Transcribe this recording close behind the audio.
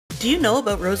Do you know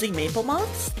about Rosy Maple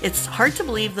Moths? It's hard to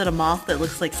believe that a moth that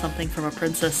looks like something from a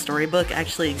princess storybook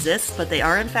actually exists, but they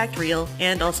are in fact real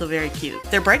and also very cute.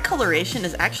 Their bright coloration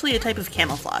is actually a type of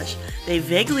camouflage. They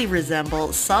vaguely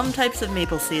resemble some types of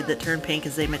maple seed that turn pink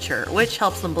as they mature, which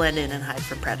helps them blend in and hide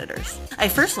from predators. I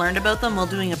first learned about them while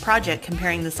doing a project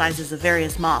comparing the sizes of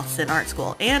various moths in art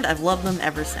school, and I've loved them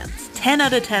ever since. 10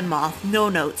 out of 10 moth, no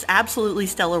notes, absolutely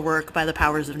stellar work by the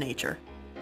powers of nature.